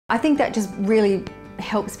I think that just really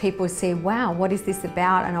helps people see, wow, what is this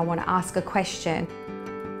about? And I want to ask a question.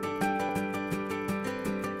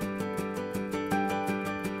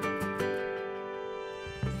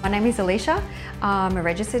 My name is Eleshia. I'm a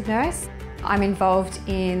registered nurse. I'm involved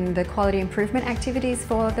in the quality improvement activities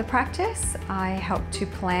for the practice. I help to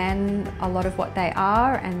plan a lot of what they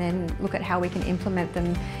are and then look at how we can implement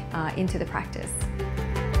them into the practice.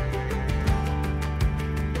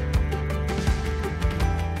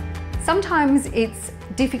 Sometimes it's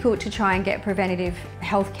difficult to try and get preventative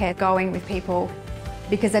healthcare going with people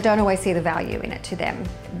because they don't always see the value in it to them.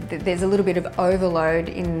 There's a little bit of overload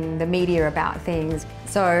in the media about things.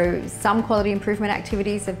 So some quality improvement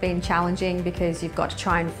activities have been challenging because you've got to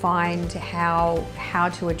try and find how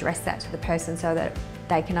to address that to the person so that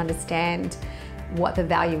they can understand what the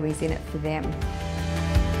value is in it for them.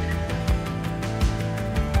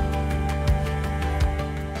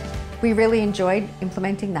 We really enjoyed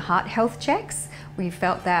implementing the heart health checks. We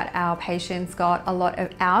felt that our patients got a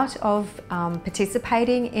lot out of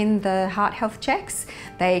participating in the heart health checks.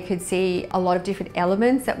 They could see a lot of different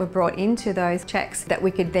elements that were brought into those checks that we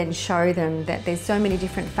could then show them that there's so many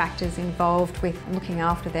different factors involved with looking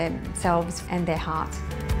after themselves and their heart.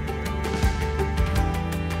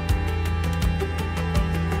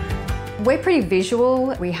 We're pretty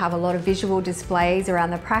visual. We have a lot of visual displays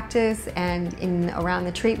around the practice and around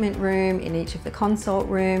the treatment room, in each of the consult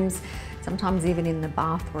rooms, sometimes even in the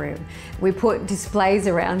bathroom. We put displays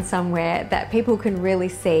around somewhere that people can really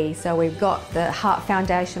see. So we've got the Heart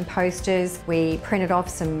Foundation posters, we printed off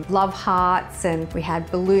some love hearts, and we had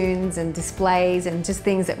balloons and displays and just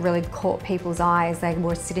things that really caught people's eyes. They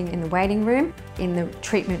were sitting in the waiting room, in the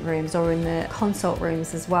treatment rooms or in the consult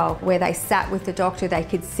rooms as well, where they sat with the doctor, they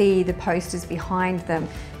could see the posters behind them.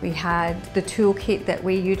 We had the toolkit that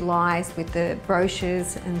we utilised with the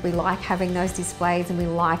brochures, and we like having those displays and we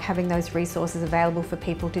like having those resources available for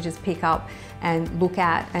people to just pick up and look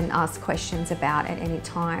at and ask questions about at any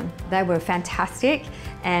time. They were fantastic,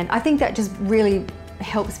 and I think that just really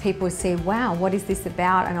helps people see, wow, what is this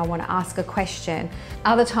about? And I want to ask a question.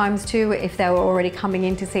 Other times too, if they were already coming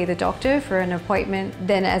in to see the doctor for an appointment,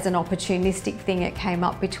 then as an opportunistic thing, it came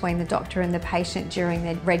up between the doctor and the patient during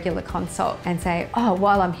their regular consult and say, oh,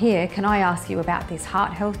 while I'm here, can I ask you about this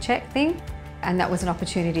heart health check thing? And that was an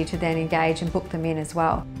opportunity to then engage and book them in as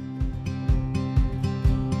well.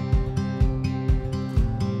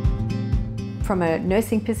 From a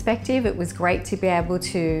nursing perspective, it was great to be able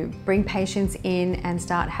to bring patients in and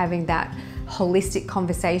start having that holistic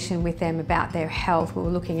conversation with them about their health. We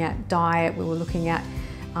were looking at diet, we were looking at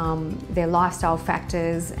their lifestyle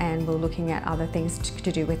factors, and we were looking at other things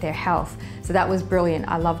to do with their health. So that was brilliant.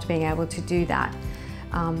 I loved being able to do that.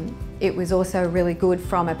 It was also really good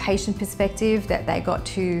from a patient perspective that they got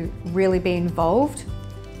to really be involved.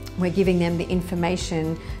 We're giving them the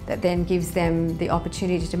information that then gives them the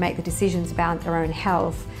opportunity to make the decisions about their own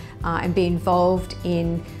health and be involved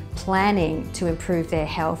in planning to improve their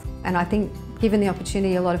health. And I think given the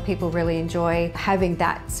opportunity, a lot of people really enjoy having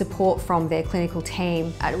that support from their clinical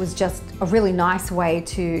team. It was just a really nice way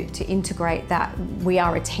to integrate that we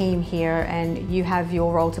are a team here and you have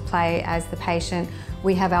your role to play as the patient,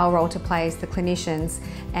 we have our role to play as the clinicians,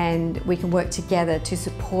 and we can work together to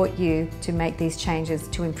support you to make these changes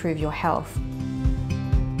to improve your health.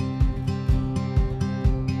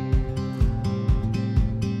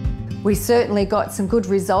 We certainly got some good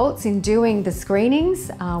results in doing the screenings.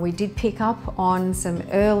 We did pick up on some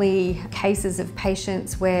early cases of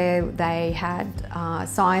patients where they had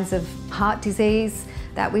signs of heart disease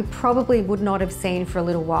that we probably would not have seen for a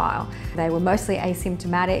little while. They were mostly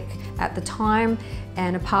asymptomatic at the time,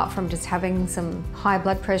 and apart from just having some high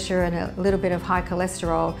blood pressure and a little bit of high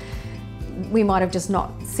cholesterol, we might have just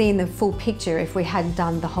not seen the full picture if we hadn't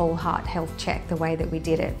done the whole heart health check the way that we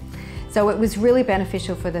did it. So it was really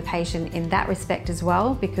beneficial for the patient in that respect as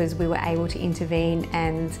well, because we were able to intervene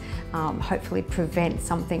and hopefully prevent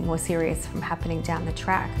something more serious from happening down the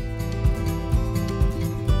track.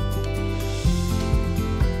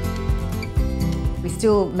 We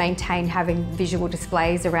still maintain having visual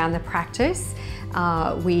displays around the practice.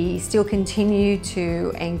 We still continue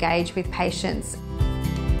to engage with patients.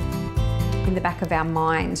 In the back of our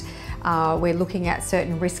mind, we're looking at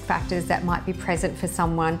certain risk factors that might be present for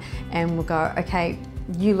someone, and we'll go, okay,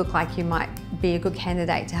 you look like you might be a good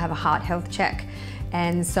candidate to have a heart health check.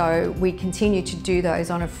 And so we continue to do those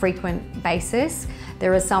on a frequent basis.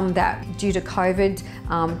 There are some that, due to COVID,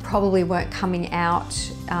 probably weren't coming out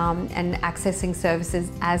and accessing services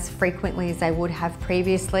as frequently as they would have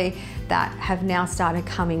previously, that have now started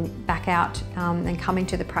coming back out and coming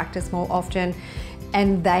to the practice more often.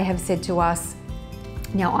 And they have said to us,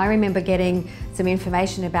 Now, I remember getting some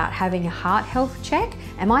information about having a heart health check.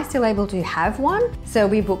 Am I still able to have one? So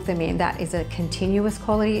we booked them in. That is a continuous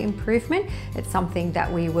quality improvement. It's something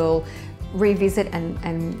that we will revisit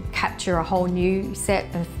and capture a whole new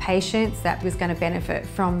set of patients that was going to benefit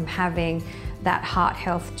from having that heart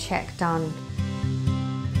health check done.